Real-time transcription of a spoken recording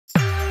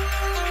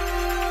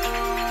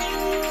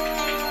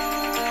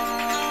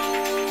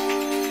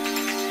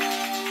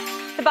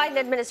The Biden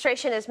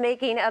administration is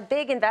making a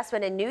big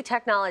investment in new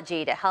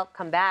technology to help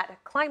combat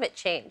climate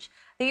change.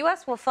 The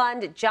U.S. will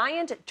fund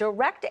giant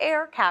direct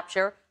air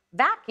capture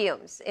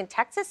vacuums in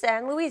Texas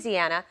and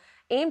Louisiana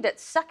aimed at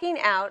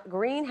sucking out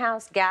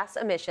greenhouse gas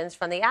emissions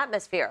from the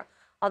atmosphere.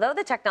 Although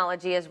the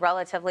technology is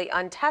relatively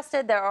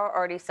untested, there are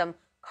already some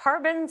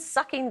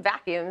carbon-sucking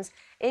vacuums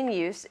in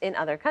use in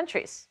other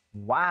countries.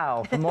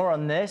 Wow. For more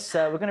on this,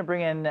 we're going to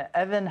bring in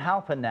Evan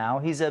Halper now.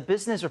 He's a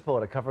business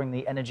reporter covering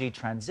the energy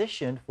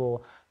transition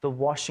for the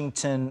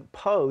Washington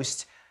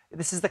Post.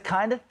 This is the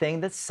kind of thing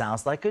that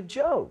sounds like a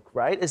joke,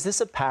 right? Is this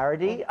a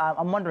parody?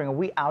 I'm wondering, are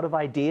we out of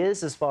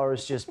ideas as far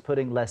as just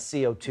putting less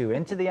CO2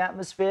 into the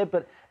atmosphere?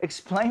 But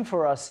explain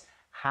for us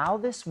how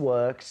this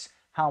works,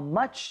 how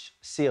much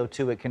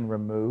CO2 it can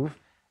remove,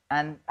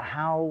 and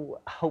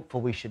how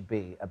hopeful we should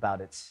be about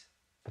its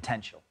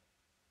potential.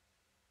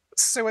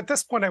 So at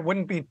this point, I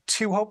wouldn't be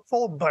too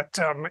hopeful, but,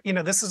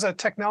 this is a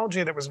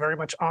technology that was very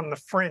much on the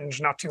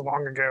fringe not too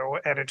long ago,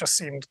 and it just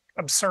seemed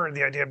absurd,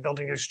 the idea of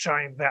building these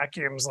giant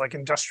vacuums, like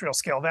industrial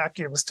scale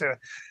vacuums, to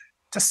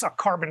suck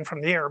carbon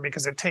from the air,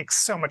 because it takes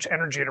so much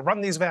energy to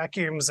run these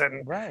vacuums,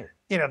 and Right.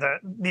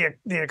 The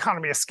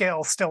economy of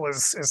scale still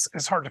is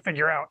hard to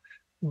figure out.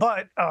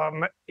 But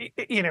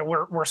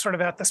we're sort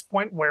of at this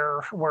point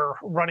where we're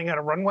running out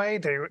of runway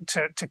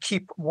to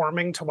keep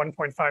warming to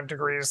 1.5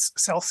 degrees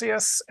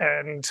Celsius,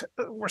 and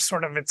we're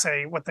sort of it's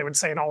what they would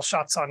say an all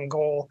shots on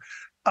goal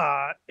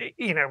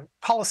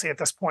policy at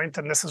this point.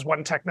 And this is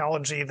one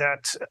technology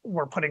that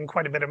we're putting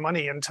quite a bit of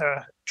money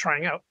into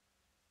trying out.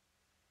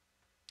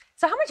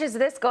 So how much is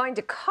this going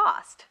to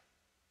cost?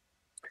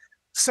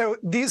 So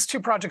these two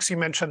projects you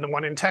mentioned, the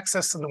one in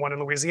Texas and the one in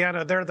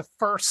Louisiana, they're the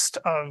first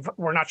of,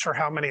 we're not sure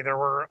how many. There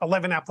were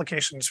 11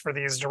 applications for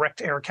these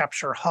direct air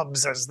capture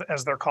hubs,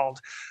 as they're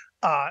called.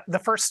 The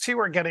first two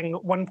are getting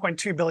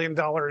 $1.2 billion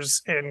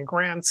in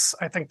grants.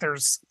 I think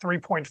there's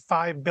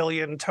 $3.5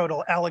 billion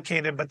total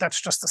allocated, but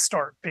that's just the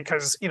start,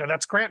 because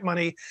that's grant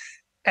money.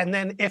 And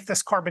then if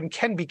this carbon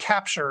can be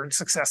captured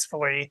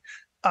successfully,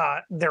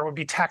 there would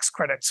be tax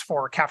credits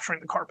for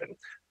capturing the carbon.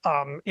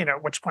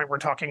 At which point we're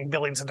talking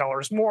billions of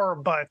dollars more,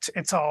 but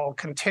it's all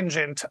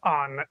contingent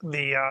on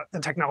the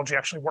technology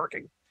actually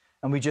working.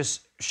 And we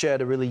just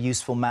shared a really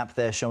useful map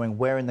there showing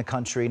where in the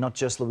country, not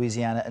just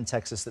Louisiana and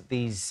Texas, that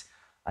these,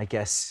 I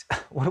guess,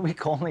 what are we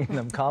calling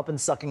them,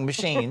 carbon-sucking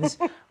machines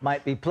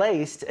might be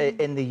placed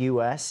in the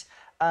U.S.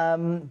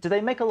 Do they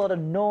make a lot of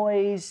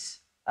noise?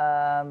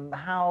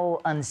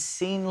 How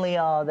unseemly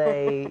are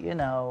they?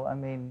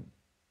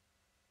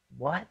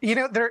 What?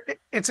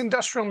 It's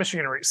industrial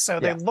machinery, so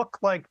they look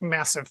like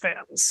massive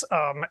fans.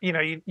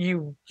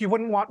 You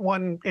wouldn't want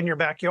one in your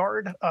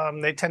backyard.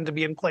 They tend to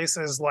be in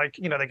places like,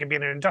 they can be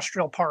in an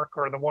industrial park,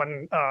 or the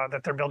one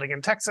that they're building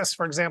in Texas,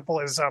 for example,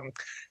 is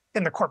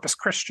in the Corpus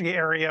Christi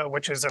area,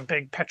 which is a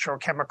big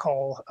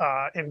petrochemical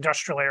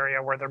industrial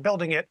area where they're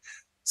building it.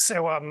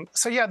 So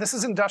yeah, this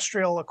is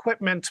industrial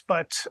equipment,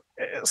 but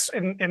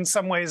in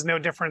some ways no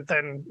different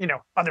than,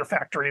 other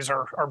factories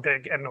are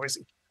big and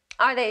noisy.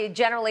 Are they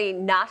generally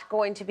not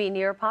going to be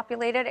near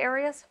populated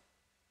areas?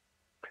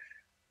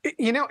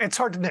 It's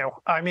hard to know.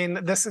 I mean,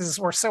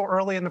 we're so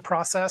early in the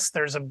process.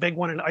 There's a big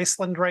one in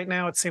Iceland right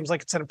now. It seems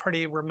like it's in a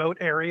pretty remote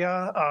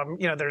area.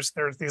 There's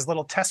these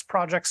little test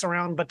projects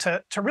around, but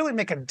to really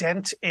make a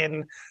dent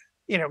in,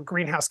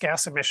 greenhouse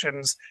gas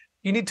emissions,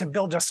 you need to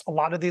build just a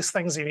lot of these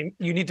things. You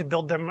need to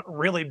build them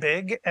really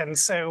big. And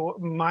so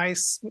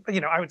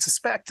I would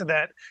suspect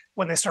that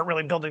when they start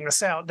really building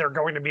this out, they're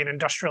going to be in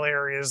industrial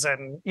areas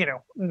and,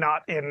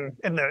 not in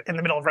the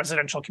middle of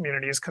residential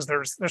communities, because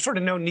there's sort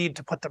of no need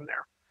to put them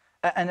there.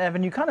 And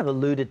Evan, you kind of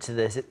alluded to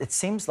this. It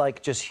seems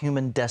like just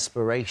human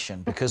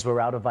desperation because we're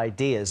out of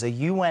ideas. A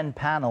UN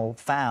panel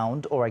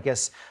found, or I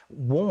guess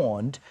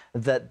warned,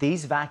 that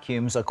these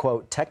vacuums are,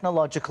 quote,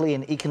 technologically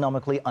and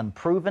economically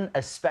unproven,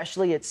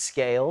 especially at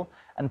scale,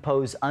 and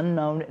pose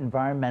unknown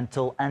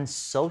environmental and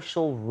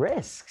social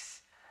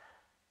risks.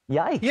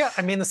 Yikes. Yeah,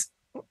 I mean,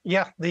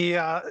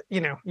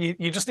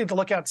 you just need to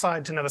look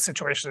outside to know the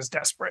situation is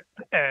desperate.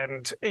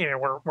 And,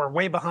 we're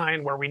way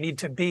behind where we need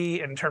to be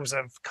in terms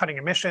of cutting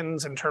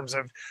emissions, in terms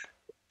of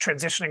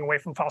transitioning away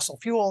from fossil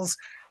fuels.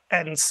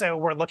 And so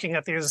we're looking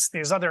at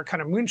these other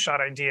kind of moonshot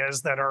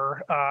ideas that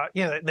are,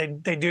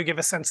 they do give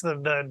a sense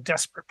of the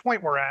desperate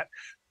point we're at.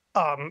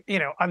 On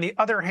the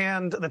other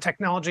hand, the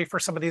technology for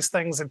some of these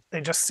things,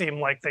 they just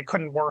seem like they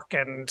couldn't work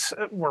and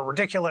were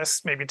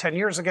ridiculous maybe 10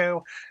 years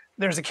ago.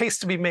 There's a case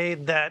to be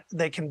made that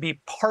they can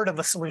be part of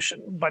a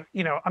solution. But,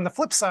 on the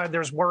flip side,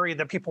 there's worry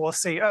that people will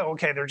see, oh,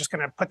 okay, they're just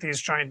going to put these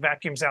giant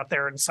vacuums out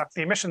there and suck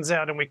the emissions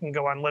out, and we can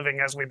go on living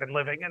as we've been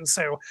living. And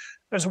so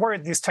there's worry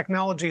that these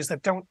technologies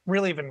that don't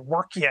really even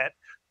work yet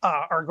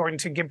are going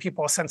to give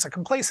people a sense of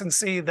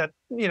complacency that,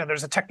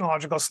 there's a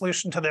technological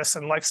solution to this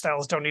and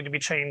lifestyles don't need to be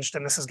changed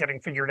and this is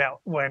getting figured out,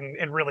 when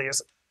it really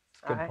isn't.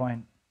 Good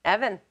point.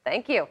 Evan,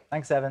 thank you.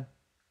 Thanks, Evan.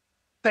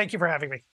 Thank you for having me.